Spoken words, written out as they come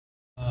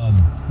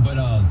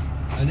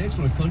an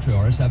excellent country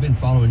artist. I've been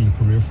following your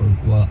career for,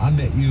 well, I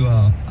met you,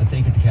 I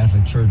think, at the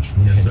Catholic Church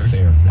when they had a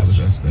fair. That was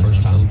the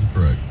first time.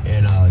 Correct.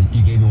 And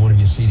you gave me one of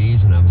your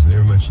CDs, and I was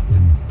very much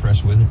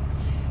impressed with it.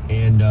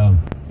 And,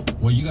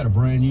 well, you got a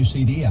brand new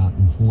CD out,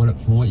 and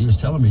from what you was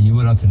telling me, you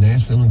went up to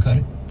Nashville and cut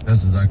it?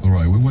 That's exactly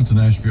right. We went to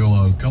Nashville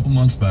a couple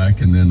months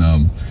back, and then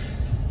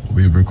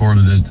we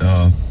recorded it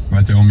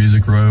right there on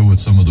Music Row with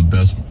some of the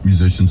best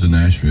musicians in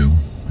Nashville.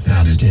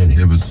 Outstanding.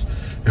 It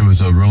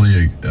was a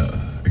really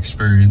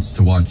experience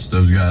to watch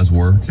those guys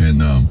work, and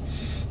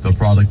the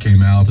product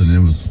came out, and it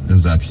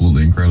was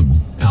absolutely incredible.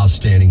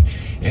 Outstanding.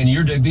 And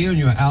you're debuting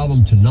your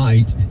album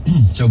tonight,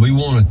 so we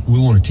want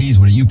to tease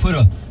with it. You put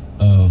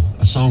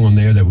a song on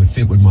there that would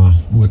fit with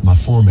my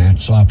format,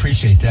 so I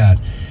appreciate that.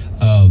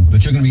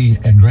 But you're going to be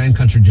at Grand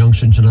Country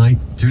Junction tonight?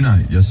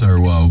 Tonight, yes, sir.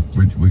 Well,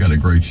 we got a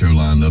great show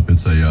lined up.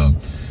 It's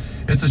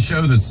a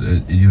show that's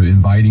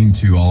inviting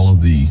to all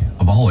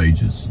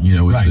ages.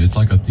 It's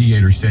like a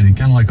theater setting,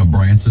 kind of like a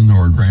Branson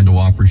or a Grand Ole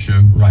Opry show.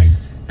 Right.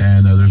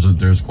 And there's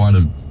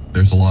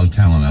a lot of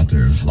talent out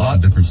there. There's a lot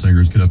of different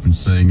singers get up and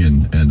sing,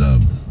 and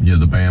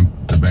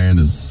the band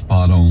is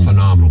spot on.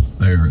 Phenomenal.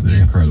 They're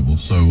incredible.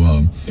 So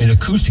and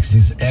acoustics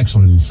is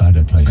excellent inside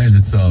that place. And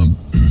it's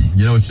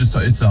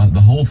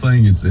the whole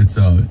thing. It's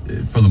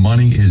for the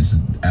money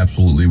is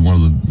absolutely one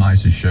of the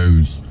nicest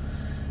shows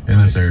in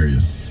this area.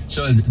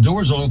 So the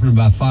doors will open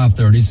about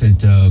 5:30. It's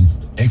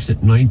at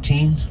exit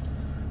 19.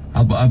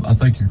 I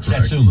think you're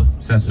correct. Satsuma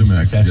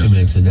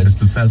exit. It's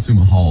the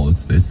Satsuma Hall.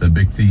 It's the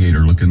big theater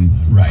looking.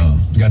 Right.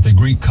 You got the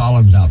Greek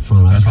columns out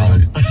front. That's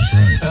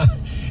right.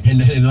 And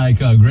then, like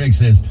Greg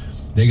says,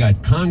 they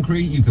got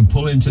concrete. You can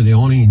pull into the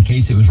awning in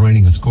case it was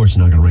raining. Of course, it's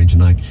not going to rain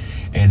tonight.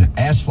 And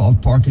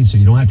asphalt parking, so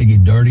you don't have to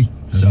get dirty.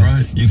 That's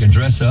right. You can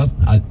dress up.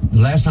 The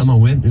last time I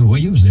went, well,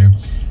 you was there.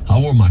 I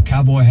wore my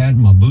cowboy hat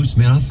and my boots.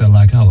 Man, I felt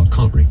like I was a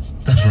country.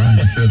 That's right.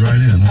 You fit right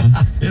in,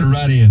 huh? Fit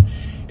right in.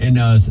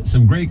 And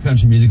some great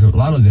country music. A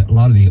lot of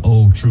the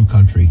old true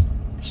country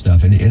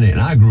stuff. And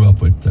I grew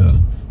up with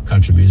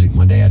country music.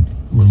 My dad,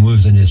 when he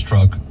was in his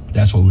truck,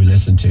 that's what we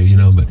listened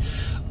to. But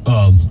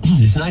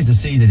it's nice to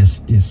see that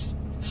it's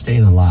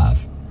staying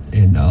alive,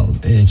 and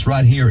it's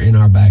right here in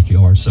our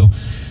backyard. So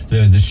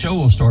the show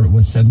will start at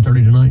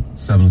 7:30 tonight.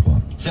 7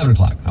 o'clock. 7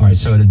 o'clock. All right.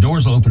 So the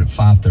doors will open at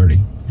 5:30.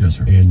 Yes,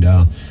 sir. And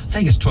I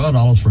think it's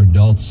 $12 for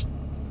adults,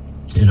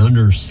 and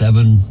under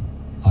 7,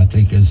 I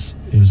think is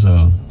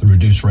the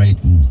reduced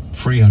rate, and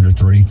free under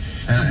 3.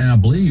 And I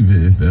believe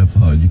if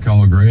you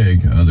call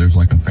Greg, there's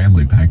like a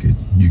family packet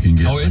you can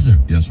get. Oh, is there?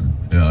 Yes, sir.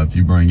 If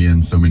you bring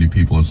in so many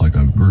people, it's like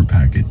a group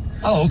packet.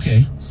 Oh,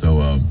 okay. So,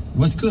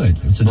 what's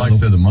good? Like I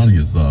said, the money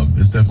is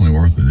it's definitely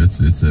worth it.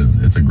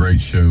 It's a great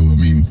show. I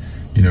mean,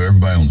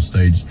 everybody on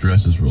stage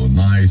dresses really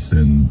nice,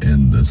 and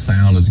the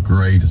sound is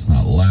great. It's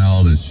not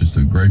loud. It's just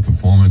a great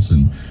performance,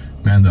 and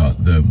man,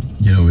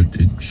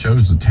 it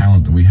shows the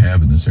talent that we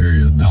have in this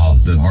area.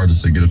 The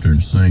artists that get up there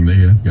and sing, they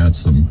have got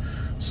some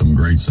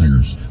great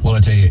singers. Well,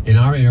 I tell you, in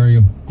our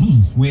area,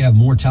 we have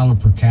more talent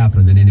per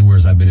capita than anywhere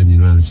I've been in the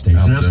United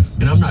States. And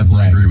I'm not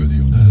definitely agree with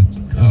you on that.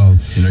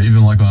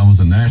 Even like when I was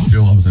in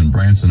Nashville, I was in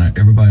Branson.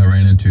 Everybody I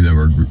ran into that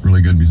were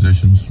really good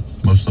musicians.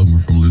 Most of them were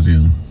from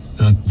Louisiana.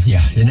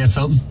 Yeah, isn't that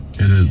something?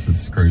 It is.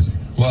 It's crazy.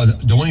 Well,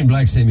 Dwayne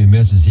Black sent me a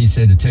message. He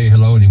said to tell you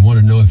hello, and he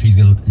wanted to know if you're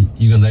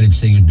gonna let him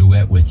sing a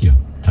duet with you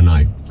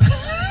tonight.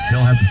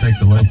 He'll have to take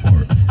the low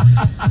part.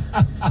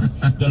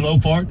 The low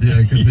part?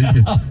 Yeah, because he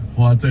can.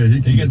 Well, I tell you,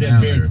 he can get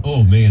down there.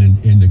 Oh man,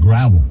 in the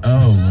gravel.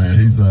 Oh man,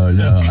 he's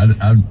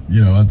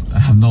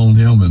I've known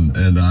him,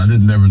 and I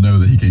didn't never know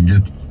that he can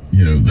get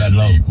that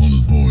low on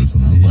his voice,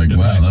 and I was like,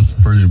 wow, that's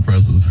pretty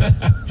impressive.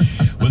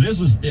 Well, this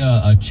was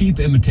a cheap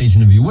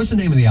imitation of you. What's the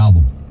name of the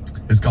album?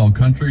 It's called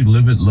Country,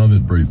 Live It, Love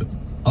It, Breathe It.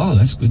 Oh,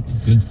 that's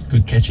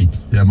good, catchy.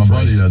 Yeah, my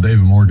buddy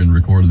David Morgan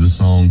recorded this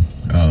song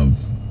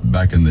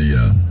back in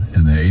the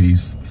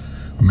 80s,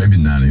 or maybe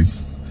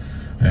 90s,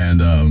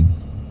 and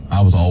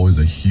I was always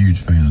a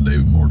huge fan of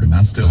David Morgan.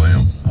 I still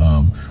am.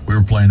 We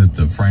were playing at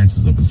the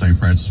Francis up in St.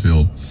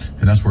 Francisville,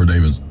 and that's where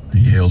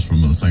he hails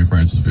from, St.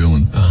 Francisville,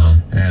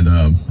 and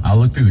I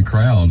looked through the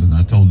crowd, and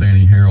I told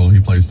Danny Harrell, he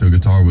plays steel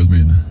guitar with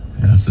me,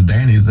 and I said,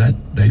 Danny, is that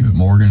David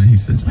Morgan? And he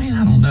says, man,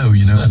 I don't know, And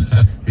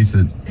he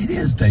said, it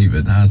is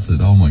David. And I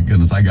said, oh my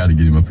goodness, I got to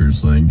get him up here to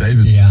sing.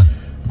 David,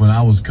 when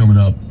I was coming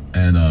up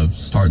and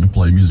starting to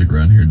play music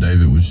around here,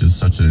 David was just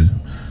such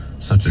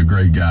a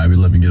great guy. He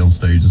let me get on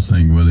stage and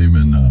sing with him,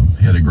 and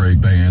he had a great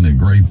band and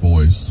great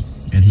voice.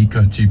 And he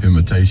cut Cheap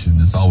Imitation.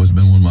 It's always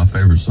been one of my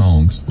favorite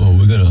songs. Well,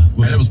 and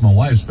it was my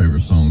wife's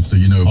favorite song. So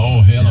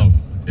Oh, hello.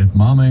 If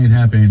Mama ain't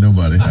happy, ain't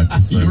nobody happy.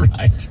 So you're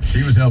right.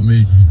 She was helping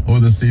me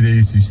with the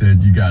CDs. She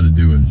said, you got to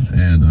do it.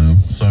 And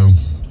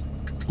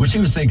well, she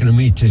was thinking of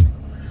me too.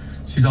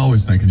 She's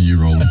always thinking of you,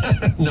 Roland.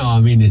 No, I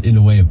mean in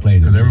the way of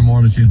playing. Because every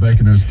morning she's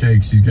baking those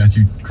cakes. She's got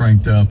you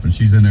cranked up, and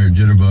she's in there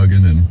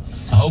jitterbugging. And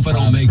I hope I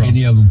don't make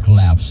any of them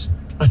collapse.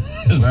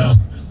 Well,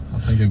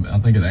 I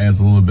think it adds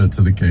a little bit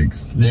to the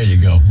cakes. There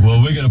you go.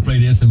 Well, we're going to play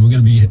this, and we're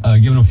going to be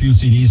giving a few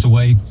CDs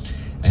away.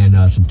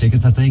 and some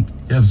tickets, I think.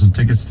 Yeah, some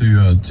tickets to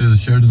the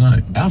show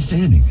tonight.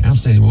 Outstanding.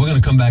 Well, we're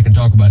going to come back and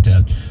talk about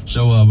that.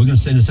 So we're going to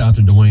send this out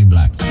to Dwayne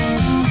Black.